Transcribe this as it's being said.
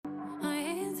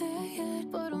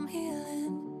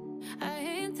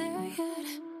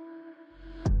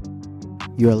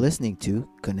You are listening to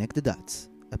Connect the Dots,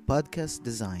 a podcast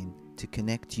designed to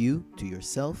connect you to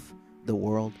yourself, the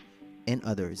world, and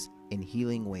others in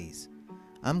healing ways.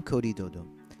 I'm Cody Dodo,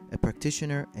 a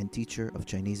practitioner and teacher of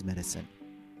Chinese medicine.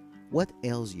 What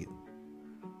ails you?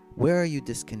 Where are you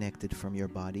disconnected from your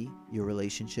body, your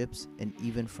relationships, and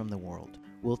even from the world?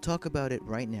 We'll talk about it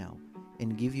right now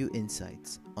and give you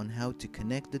insights on how to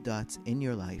connect the dots in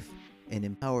your life and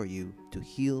empower you to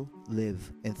heal,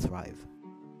 live, and thrive.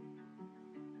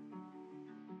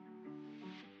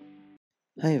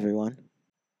 Hi, everyone.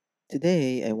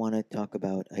 Today, I want to talk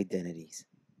about identities.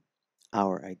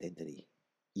 Our identity.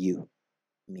 You,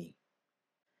 me.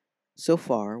 So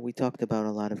far, we talked about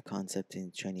a lot of concepts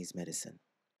in Chinese medicine.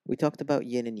 We talked about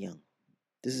yin and yang.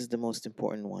 This is the most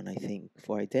important one, I think,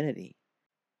 for identity.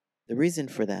 The reason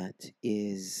for that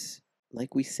is,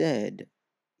 like we said,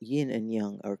 yin and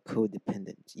yang are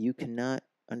codependent. You cannot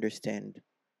understand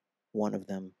one of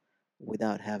them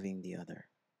without having the other.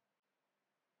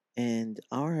 And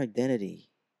our identity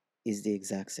is the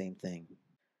exact same thing.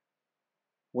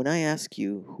 When I ask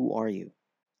you, who are you?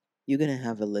 You're going to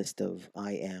have a list of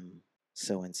I am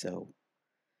so and so.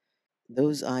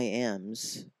 Those I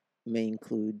ams may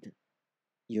include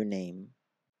your name,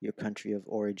 your country of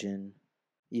origin,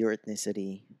 your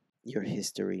ethnicity, your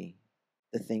history,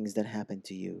 the things that happened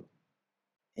to you.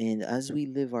 And as we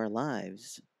live our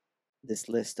lives, this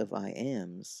list of I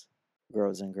ams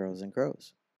grows and grows and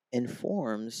grows and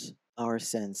forms our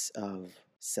sense of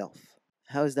self.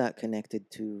 How is that connected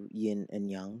to yin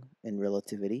and yang and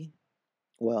relativity?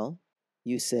 Well,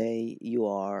 you say you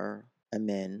are a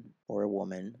man or a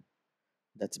woman.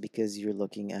 That's because you're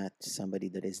looking at somebody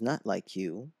that is not like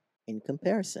you in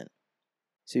comparison.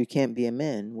 So you can't be a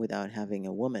man without having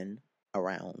a woman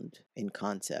around in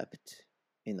concept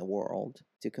in the world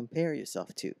to compare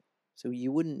yourself to. So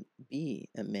you wouldn't be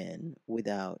a man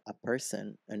without a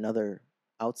person, another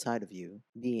outside of you,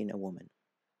 being a woman.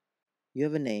 You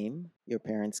have a name, your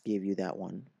parents gave you that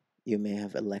one. You may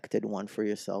have elected one for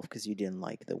yourself because you didn't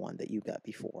like the one that you got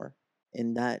before.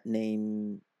 And that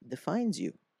name defines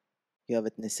you. You have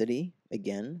ethnicity.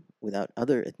 Again, without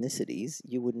other ethnicities,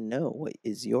 you wouldn't know what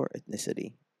is your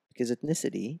ethnicity. Because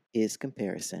ethnicity is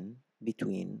comparison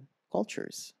between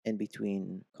cultures and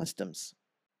between customs.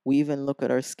 We even look at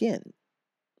our skin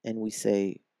and we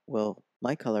say, well,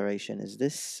 my coloration is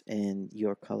this and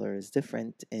your color is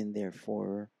different, and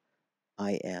therefore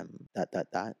I am dot dot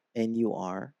dot, and you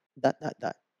are dot dot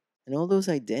dot. And all those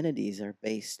identities are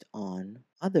based on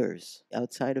others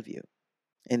outside of you,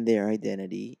 and their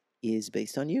identity is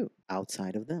based on you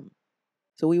outside of them.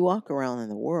 So we walk around in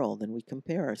the world and we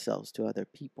compare ourselves to other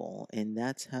people, and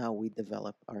that's how we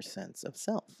develop our sense of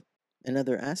self.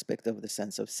 Another aspect of the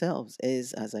sense of selves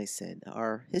is, as I said,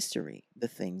 our history, the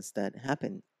things that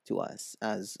happened to us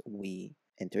as we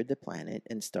entered the planet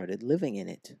and started living in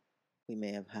it. We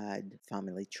may have had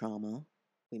family trauma.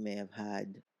 We may have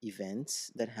had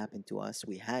events that happened to us.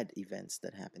 We had events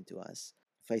that happened to us.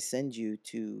 If I send you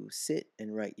to sit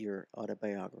and write your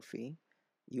autobiography,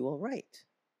 you will write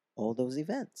all those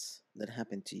events that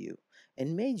happened to you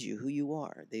and made you who you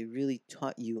are. They really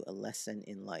taught you a lesson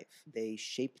in life. They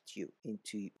shaped you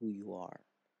into who you are.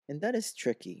 And that is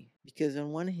tricky because,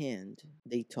 on one hand,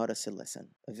 they taught us a lesson,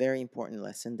 a very important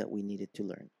lesson that we needed to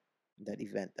learn. That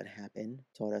event that happened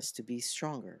taught us to be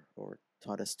stronger, or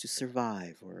taught us to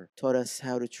survive, or taught us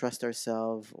how to trust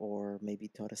ourselves, or maybe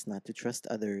taught us not to trust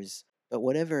others. But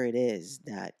whatever it is,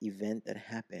 that event that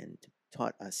happened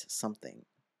taught us something,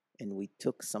 and we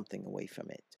took something away from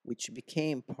it, which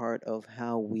became part of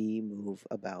how we move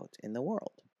about in the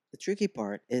world. The tricky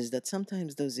part is that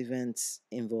sometimes those events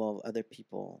involve other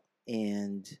people,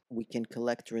 and we can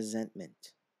collect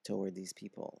resentment toward these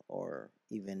people or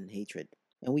even hatred.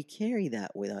 And we carry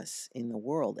that with us in the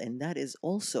world, and that is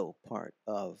also part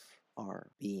of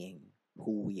our being,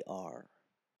 who we are.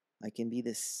 I can be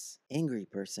this angry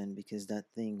person because that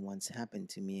thing once happened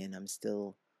to me, and I'm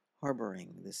still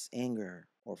harboring this anger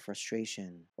or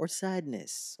frustration or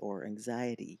sadness or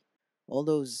anxiety. All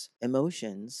those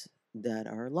emotions that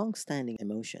are long standing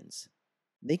emotions,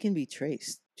 they can be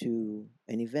traced to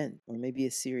an event or maybe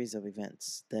a series of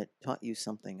events that taught you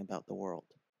something about the world,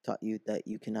 taught you that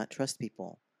you cannot trust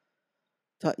people,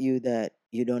 taught you that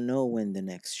you don't know when the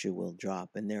next shoe will drop,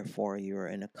 and therefore you're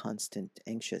in a constant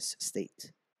anxious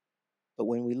state. But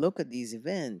when we look at these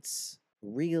events,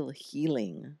 real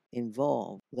healing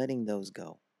involves letting those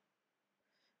go.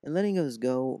 And letting those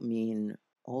go mean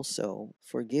also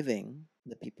forgiving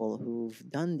the people who've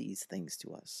done these things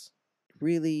to us.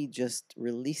 Really just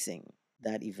releasing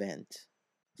that event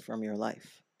from your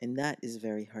life. And that is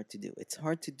very hard to do. It's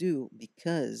hard to do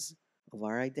because of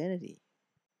our identity.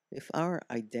 If our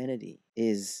identity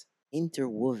is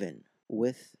interwoven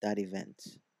with that event,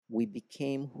 we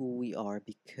became who we are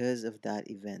because of that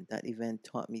event. That event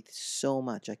taught me so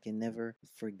much. I can never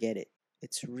forget it.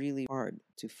 It's really hard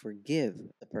to forgive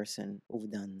the person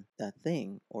who've done that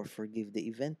thing or forgive the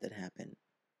event that happened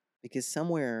because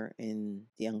somewhere in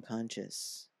the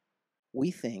unconscious,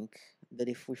 we think that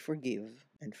if we forgive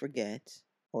and forget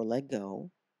or let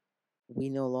go, we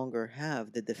no longer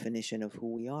have the definition of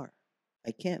who we are.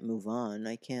 I can't move on.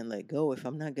 I can't let go. If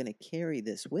I'm not going to carry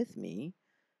this with me,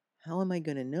 how am I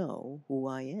going to know who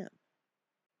I am?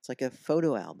 It's like a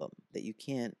photo album that you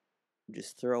can't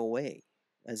just throw away,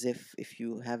 as if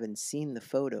you haven't seen the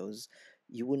photos,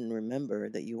 you wouldn't remember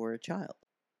that you were a child.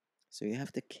 So you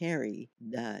have to carry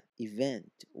that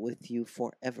event with you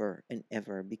forever and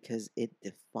ever because it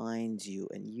defines you.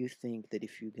 And you think that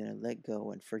if you're going to let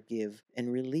go and forgive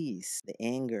and release the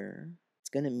anger, it's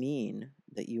going to mean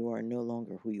that you are no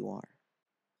longer who you are.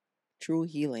 True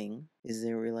healing is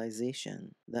the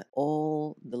realization that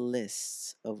all the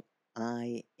lists of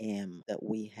I am that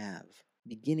we have,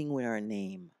 beginning with our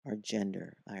name, our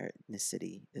gender, our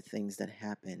ethnicity, the things that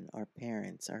happen, our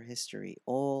parents, our history,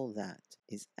 all that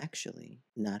is actually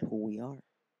not who we are.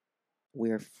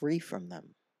 We are free from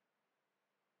them.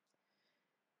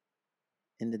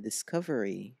 And the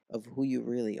discovery of who you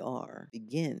really are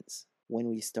begins when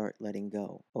we start letting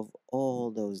go of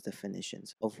all those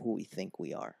definitions of who we think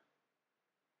we are.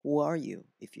 Who are you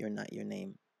if you're not your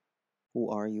name? Who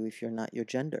are you if you're not your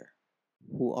gender?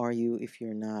 Who are you if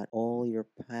you're not all your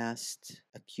past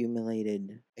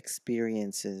accumulated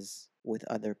experiences with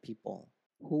other people?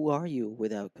 Who are you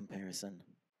without comparison?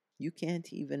 You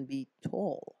can't even be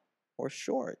tall or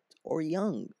short or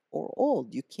young or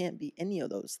old. You can't be any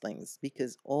of those things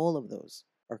because all of those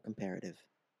are comparative.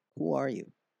 Who are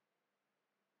you?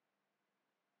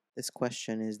 This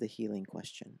question is the healing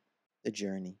question, the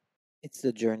journey. It's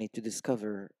the journey to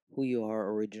discover who you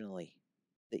are originally.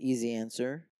 The easy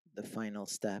answer, the final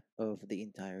step of the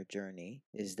entire journey,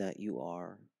 is that you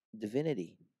are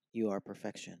divinity. You are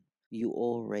perfection. You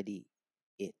already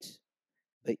it.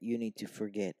 But you need to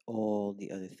forget all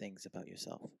the other things about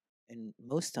yourself. And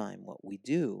most time what we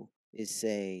do is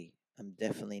say, I'm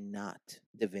definitely not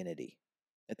divinity.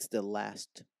 That's the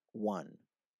last one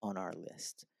on our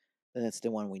list. That's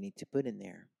the one we need to put in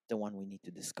there, the one we need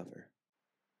to discover.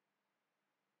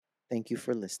 Thank you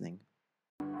for listening.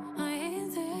 I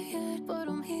ain't there yet, but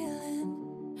I'm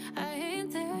healing. I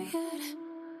ain't there yet.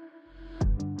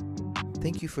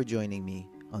 Thank you for joining me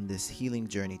on this healing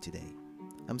journey today.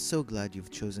 I'm so glad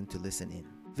you've chosen to listen in.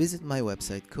 Visit my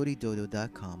website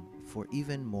codydodo.com for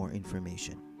even more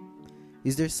information.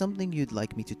 Is there something you'd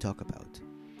like me to talk about?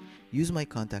 Use my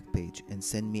contact page and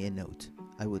send me a note.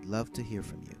 I would love to hear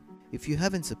from you. If you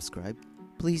haven't subscribed,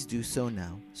 please do so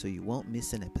now so you won't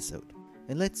miss an episode.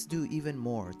 And let's do even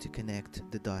more to connect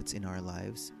the dots in our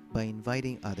lives by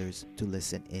inviting others to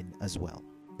listen in as well.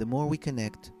 The more we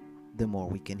connect, the more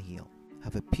we can heal.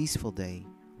 Have a peaceful day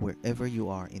wherever you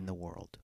are in the world.